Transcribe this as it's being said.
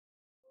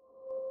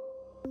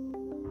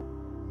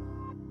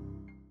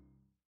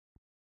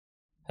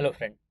Hello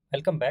friend,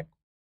 welcome back.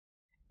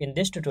 In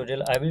this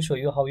tutorial, I will show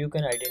you how you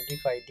can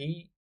identify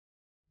the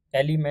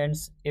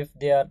elements if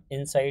they are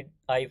inside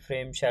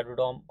iframe,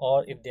 ShadowDOM,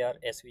 or if they are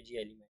SVG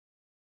elements.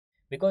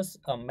 Because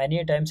many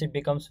a times it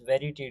becomes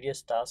very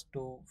tedious task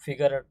to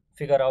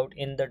figure out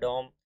in the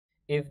DOM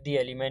if the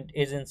element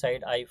is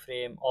inside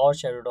iframe or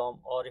ShadowDOM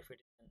or if it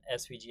is an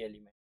SVG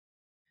element.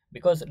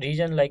 Because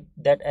region like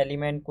that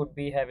element could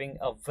be having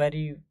a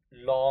very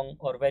long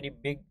or very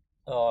big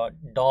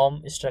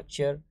DOM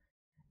structure,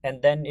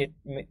 and then it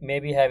may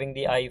be having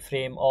the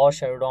iframe or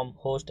shadow DOM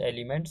host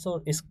element.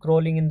 So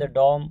scrolling in the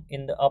DOM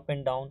in the up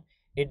and down,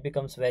 it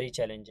becomes very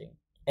challenging.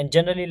 And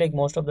generally, like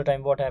most of the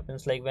time, what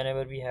happens, like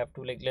whenever we have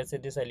to, like let's say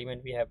this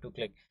element we have to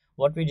click,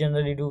 what we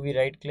generally do, we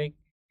right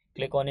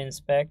click on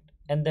inspect,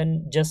 and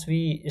then just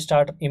we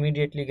start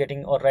immediately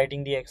getting or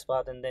writing the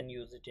XPath and then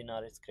use it in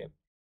our script.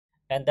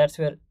 And that's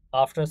where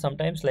after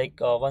sometimes, like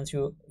once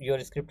your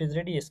script is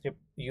ready, script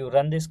you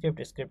run the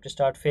script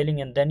start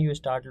failing, and then you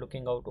start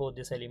looking out, oh,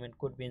 this element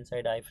could be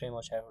inside iframe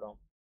or shadow DOM,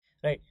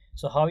 right?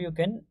 So how you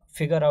can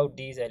figure out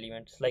these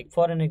elements, like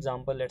for an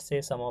example, let's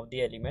say some of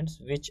the elements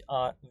which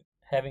are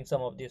having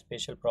some of the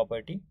special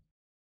property,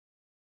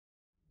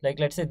 like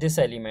let's say this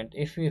element,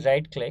 if we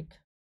right click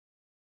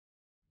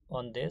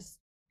on this,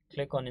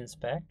 click on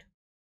inspect,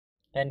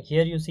 and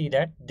here you see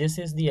that this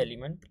is the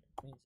element.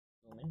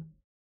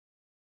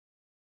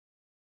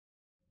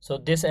 So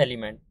this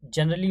element,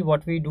 generally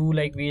what we do,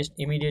 like we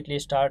immediately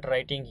start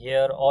writing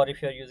here, or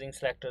if you're using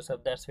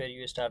SelectorsHub, that's where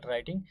you start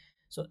writing.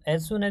 So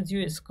as soon as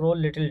you scroll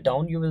little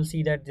down, you will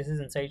see that this is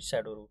inside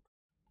shadow root.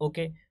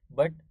 Okay,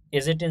 but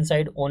is it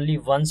inside only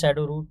one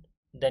shadow root?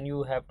 Then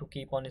you have to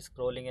keep on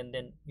scrolling, and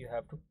then you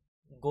have to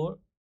go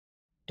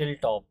till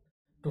top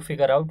to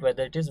figure out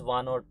whether it is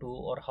one or two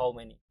or how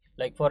many.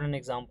 Like for an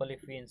example, if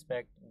we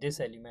inspect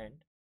this element,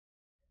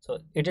 so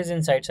it is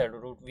inside shadow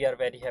root. We are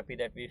very happy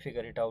that we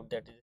figure it out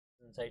that it is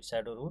inside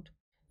shadow root.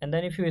 And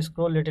then if you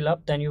scroll little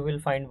up, then you will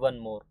find one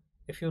more.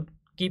 If you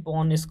keep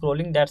on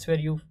scrolling, that's where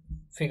you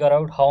figure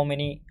out how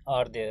many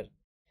are there.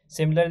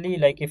 Similarly,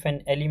 like if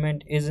an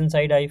element is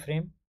inside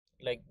iframe,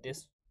 like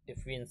this,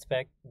 if we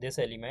inspect this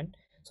element,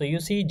 so you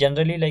see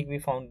generally like we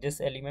found this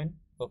element.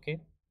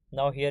 Okay,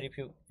 now here if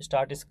you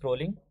start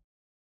scrolling,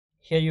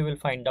 here you will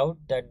find out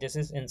that this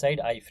is inside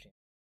iframe.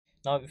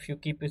 Now if you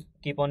keep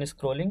on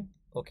scrolling,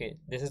 okay,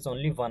 this is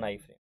only one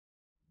iframe.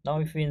 Now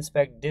if we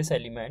inspect this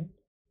element,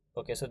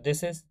 okay, so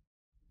this is,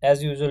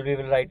 as usual we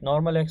will write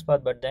normal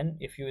XPath, but then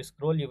if you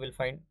scroll you will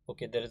find,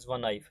 okay, there is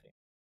one iframe.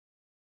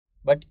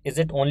 But is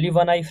it only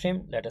one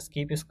iframe? Let us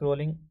keep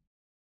scrolling,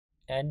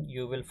 and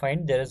you will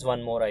find there is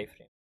one more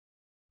iframe.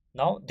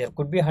 Now there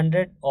could be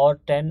 100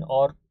 or 10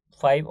 or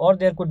 5, or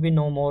there could be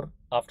no more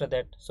after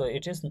that, so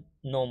it is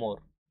no more.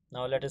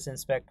 Now let us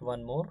inspect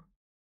one more.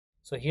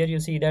 So here you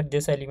see that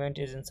this element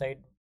is inside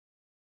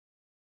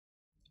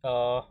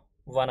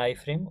one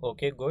iframe.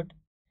 Okay, good.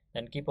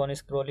 Then keep on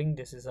scrolling,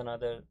 this is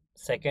another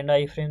second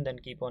iframe, then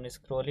keep on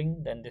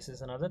scrolling, then this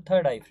is another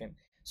third iframe.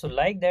 So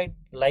like that,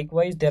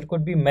 likewise there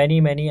could be many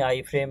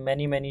iframe,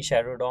 many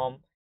shadow DOM.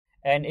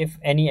 And if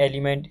any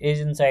element is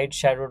inside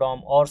shadow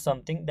DOM or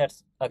something,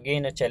 that's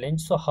again a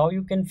challenge. So how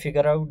you can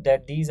figure out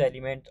that these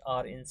elements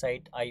are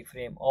inside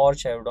iframe or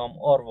shadow DOM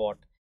or what?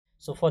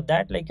 So for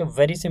that, like a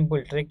very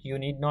simple trick, you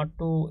need not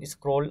to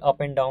scroll up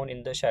and down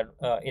in the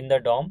shadow in the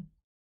DOM.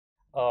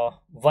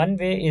 One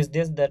way is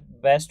this,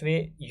 that best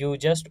way, you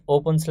just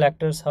open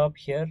SelectorsHub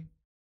here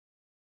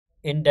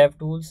in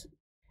DevTools,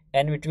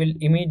 and it will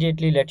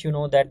immediately let you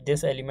know that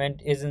this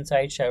element is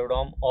inside shadow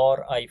DOM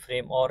or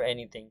iframe or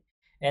anything,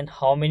 and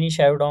how many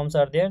shadow DOMs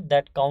are there,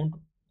 that count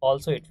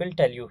also it will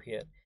tell you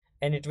here,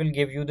 and it will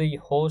give you the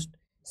host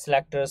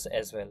selectors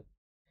as well.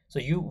 So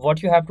you,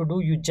 what you have to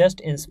do, you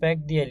just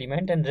inspect the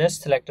element, and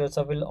rest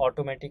SelectorsHub will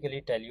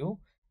automatically tell you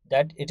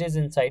that it is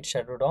inside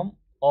shadow DOM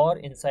or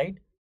inside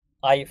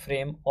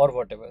iframe or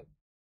whatever.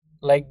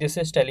 Like this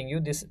is telling you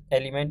this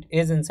element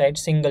is inside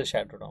single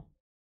shadow DOM.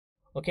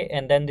 Okay,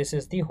 and then this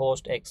is the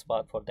host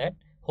XPath for that,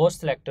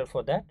 host selector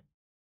for that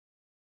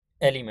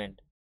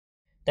element.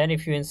 Then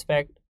if you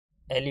inspect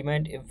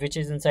element which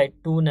is inside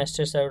two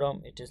nested shadow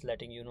DOM, it is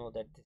letting you know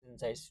that this is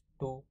inside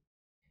two.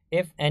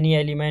 If any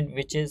element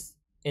which is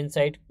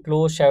inside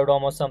closed shadow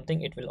DOM or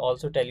something, it will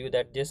also tell you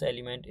that this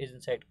element is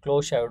inside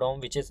closed shadow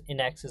DOM which is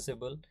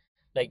inaccessible.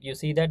 Like you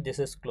see that this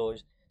is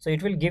closed, so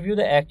it will give you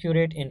the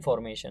accurate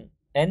information,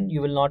 and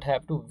you will not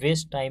have to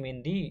waste time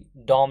in the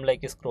DOM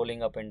like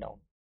scrolling up and down.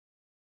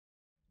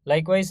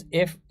 Likewise,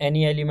 if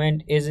any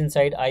element is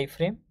inside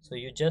iframe, so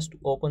you just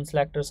open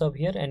SelectorsHub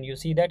here, and you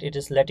see that it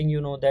is letting you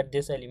know that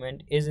this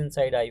element is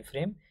inside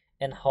iframe,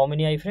 and how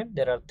many iframe,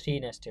 there are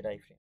 3 nested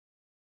iframe.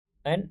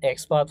 And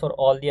XPath for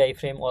all the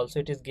iframe also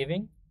it is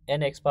giving,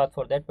 and XPath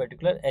for that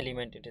particular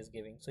element it is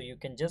giving. So you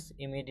can just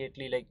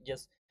immediately like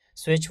just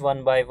switch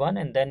one by one,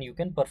 and then you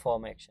can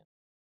perform action.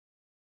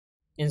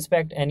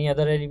 Inspect any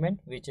other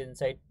element which is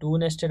inside two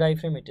nested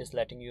iframe, it is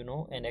letting you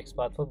know, and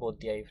XPath for both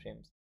the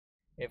iframes.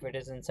 If it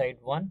is inside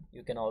one,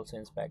 you can also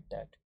inspect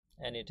that,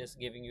 and it is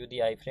giving you the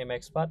iframe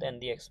XPath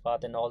and the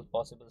XPath and all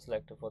possible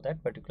selector for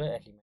that particular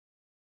element.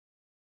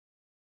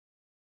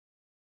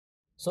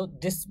 So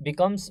this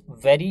becomes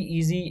very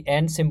easy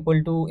and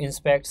simple to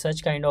inspect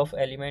such kind of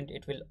element.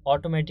 It will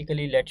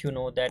automatically let you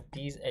know that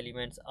these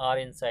elements are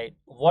inside,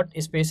 what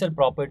special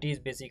properties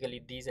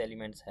basically these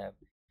elements have.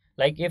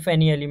 Like if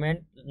any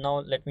element, now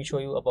let me show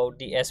you about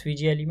the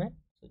SVG element.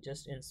 So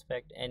just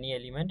inspect any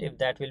element. If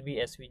that will be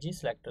SVG,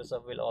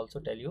 SelectorsHub will also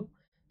tell you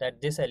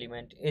that this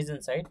element is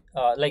inside,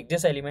 like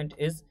this element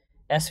is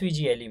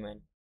SVG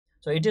element.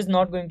 So it is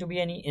not going to be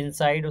any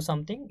inside or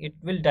something, it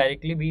will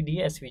directly be the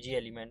SVG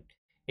element.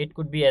 It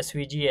could be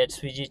SVG,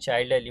 SVG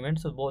child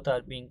element, so both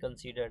are being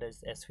considered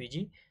as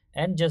SVG.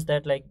 And just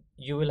that, like,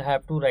 you will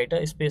have to write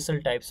a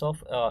special types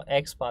of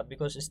XPath,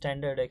 because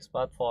standard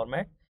XPath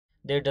format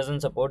they doesn't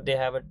support. They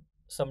have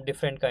some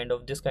different kind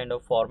of this kind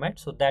of format,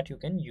 so that you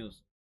can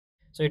use.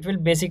 So it will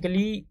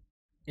basically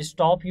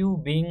stop you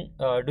being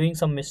doing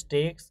some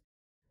mistakes,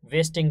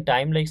 wasting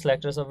time. Like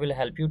SelectorsHub will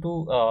help you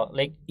to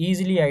like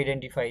easily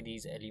identify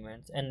these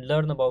elements and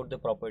learn about the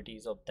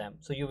properties of them,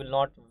 so you will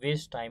not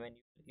waste time and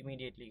you will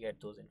immediately get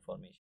those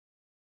information,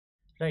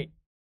 right?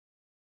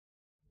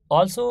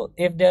 Also,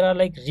 if there are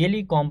like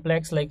really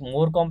complex, like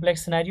more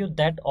complex scenario,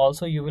 that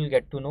also you will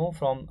get to know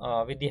from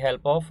with the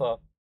help of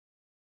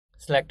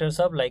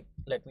SelectorsHub. Like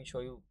let me show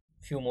you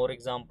few more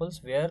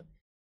examples where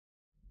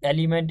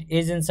element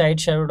is inside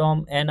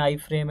ShadowDOM and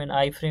iframe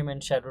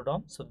and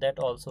ShadowDOM, so that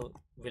also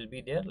will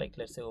be there. Like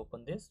let's say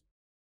open this.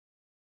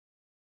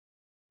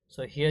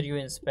 So here you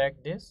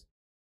inspect this,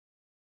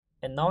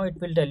 and now it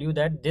will tell you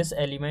that this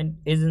element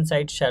is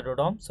inside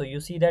ShadowDOM. So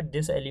you see that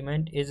this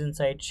element is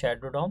inside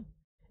ShadowDOM,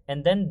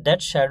 and then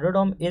that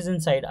ShadowDOM is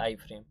inside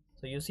iframe.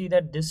 So you see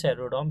that this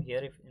ShadowDOM here,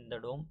 if in the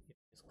DOM, if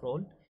you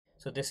scroll,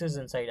 so this is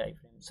inside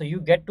iframe. So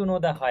you get to know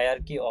the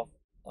hierarchy of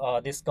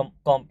this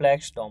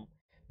complex DOM,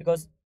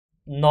 because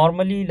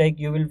normally like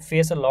you will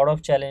face a lot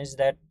of challenge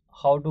that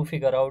how to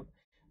figure out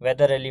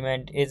whether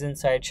element is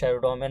inside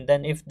ShadowDOM, and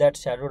then if that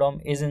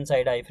ShadowDOM is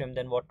inside iframe,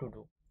 then what to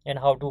do and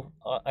how to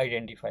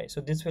identify. So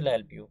this will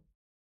help you.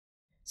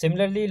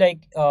 Similarly,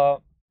 like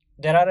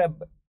there are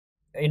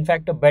in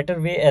fact a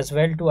better way as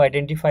well to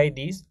identify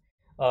these.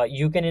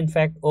 You can in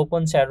fact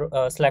open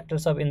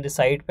SelectorsHub in the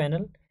side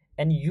panel,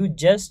 and you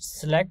just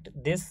select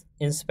this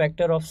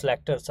inspector of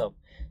SelectorsHub.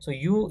 So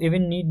you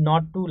even need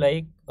not to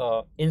like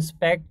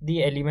inspect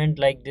the element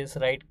like this.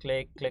 Right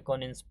click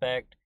on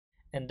inspect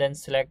and then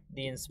select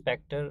the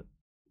inspector.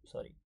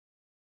 Sorry,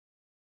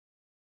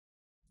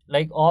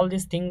 like all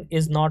this thing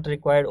is not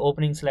required.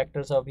 Opening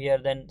SelectorsHub here,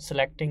 then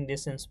selecting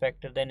this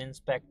inspector, then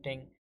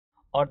inspecting,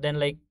 or then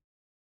like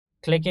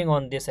clicking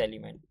on this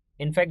element.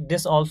 In fact,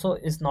 this also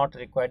is not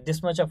required,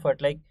 this much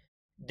effort. Like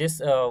this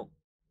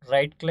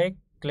right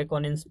click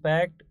on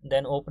inspect,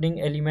 then opening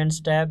elements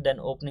tab, then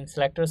opening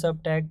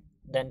SelectorsHub tag,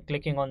 then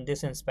clicking on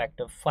this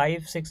inspector.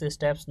 5-6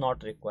 steps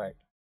not required.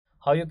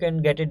 How you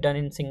can get it done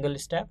in single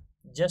step?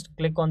 Just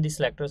click on the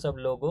SelectorsHub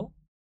logo,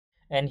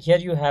 and here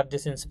you have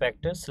this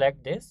inspector.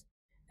 Select this,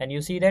 and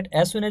you see that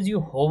as soon as you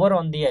hover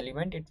on the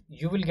element,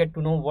 you will get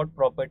to know what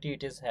property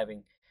it is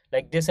having.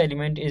 Like this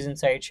element is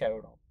inside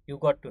ShadowDOM, you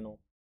got to know.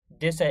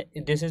 This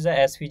is a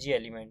SVG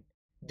element,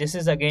 this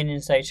is again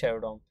inside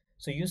ShadowDOM.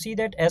 So you see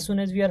that as soon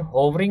as we are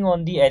hovering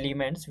on the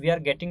elements, we are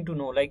getting to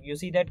know. Like you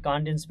see that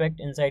can't inspect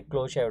inside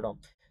close ShadowDOM,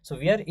 so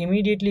we are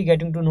immediately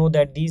getting to know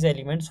that these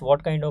elements,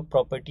 what kind of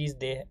properties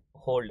they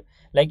hold.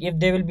 Like if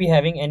they will be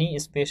having any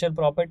special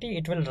property,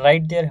 it will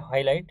write their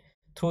highlight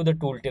through the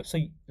tooltip. So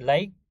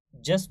like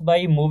just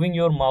by moving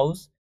your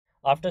mouse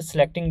after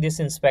selecting this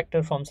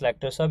inspector from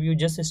SelectorsHub, you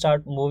just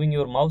start moving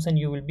your mouse and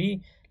you will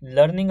be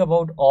learning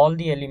about all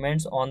the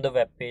elements on the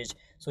web page.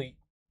 So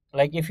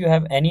like if you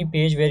have any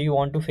page where you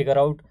want to figure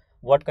out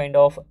what kind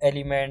of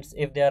elements,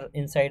 if they are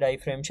inside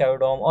iframe,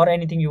 ShadowDOM, or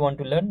anything you want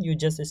to learn, you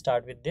just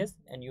start with this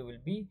and you will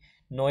be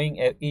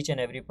knowing each and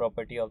every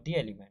property of the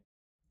element.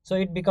 So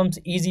it becomes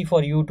easy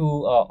for you to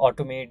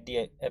automate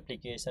the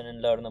application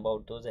and learn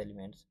about those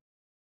elements.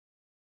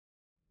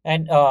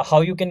 And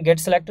how you can get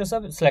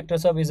SelectorsHub?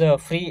 SelectorsHub is a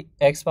free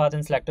XPath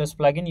and Selectors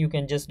plugin. You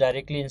can just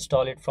directly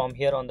install it from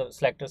here on the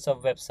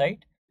SelectorsHub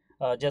website.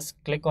 Just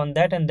click on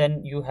that, and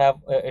then you have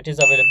it is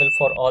available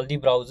for all the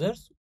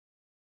browsers: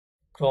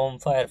 Chrome,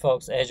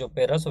 Firefox, Edge,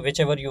 Opera. So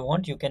whichever you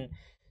want, you can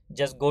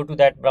just go to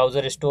that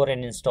browser store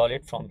and install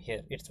it from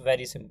here. It's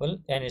very simple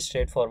and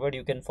straightforward.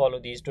 You can follow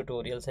these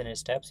tutorials and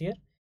steps here,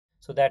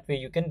 so that way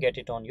you can get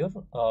it on your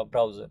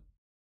browser.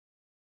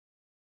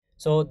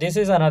 So this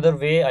is another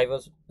way I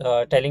was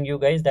telling you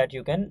guys, that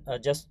you can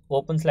just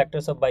open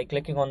SelectorsHub by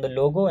clicking on the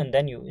logo and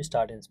then you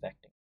start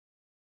inspecting.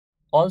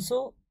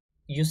 Also,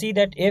 you see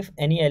that if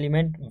any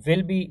element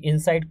will be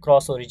inside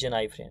cross origin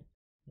iframe,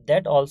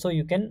 that also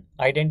you can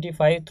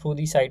identify through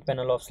the side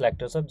panel of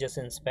SelectorsHub. Just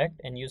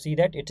inspect and you see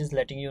that it is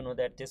letting you know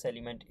that this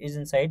element is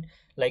inside,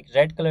 like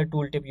red color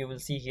tooltip you will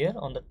see here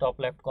on the top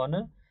left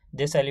corner,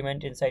 this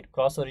element inside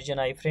cross origin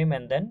iframe,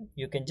 and then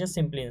you can just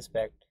simply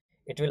inspect.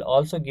 It will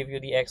also give you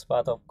the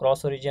XPath of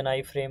cross origin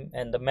iframe,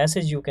 and the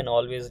message you can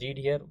always read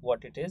here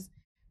what it is.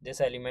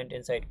 This element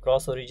inside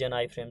cross origin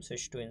iframe,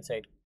 switch to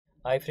inside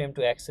iframe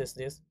to access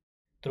this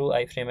through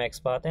iframe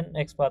XPath and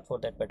XPath for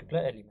that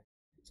particular element.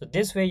 So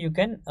this way you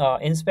can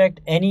inspect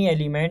any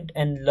element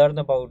and learn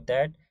about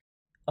that.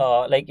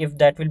 Like if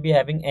that will be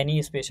having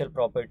any special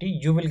property,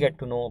 you will get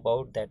to know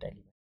about that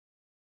element.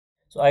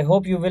 So I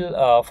hope you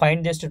will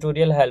find this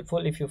tutorial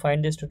helpful. If you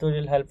find this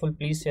tutorial helpful,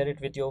 please share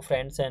it with your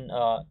friends and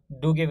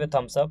do give a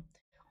thumbs up.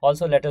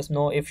 Also let us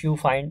know if you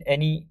find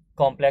any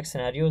complex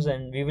scenarios,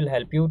 and we will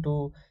help you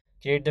to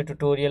create the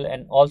tutorial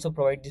and also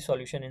provide the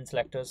solution in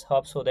Selectors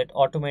Hub, so that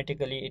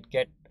automatically it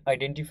get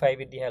identified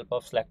with the help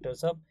of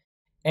Selectors Hub.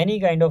 Any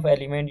kind of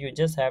element you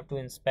just have to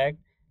inspect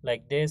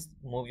like this,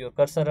 move your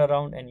cursor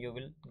around, and you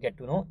will get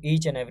to know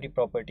each and every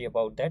property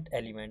about that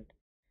element.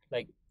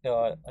 Like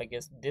I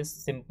guess this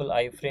simple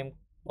iframe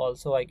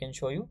also I can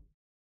show you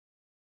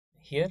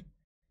here.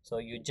 So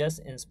you just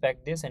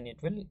inspect this and it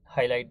will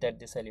highlight that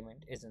this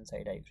element is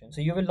inside iframe,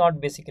 so you will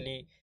not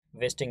basically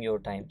wasting your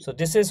time. So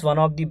this is one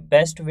of the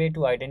best way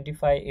to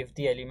identify if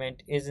the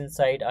element is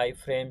inside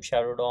iframe,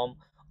 ShadowDOM,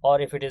 or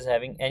if it is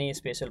having any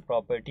special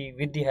property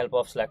with the help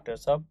of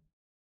Selectors Hub.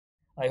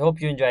 I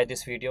hope you enjoyed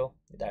this video.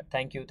 With that,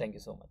 thank you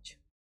so much.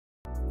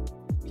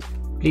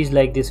 Please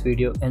like this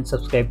video and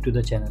subscribe to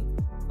the channel.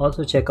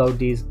 Also check out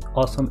these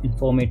awesome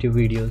informative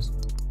videos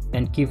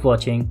and keep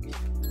watching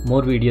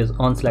more videos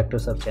on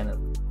SelectorsHub channel.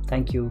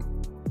 Thank you.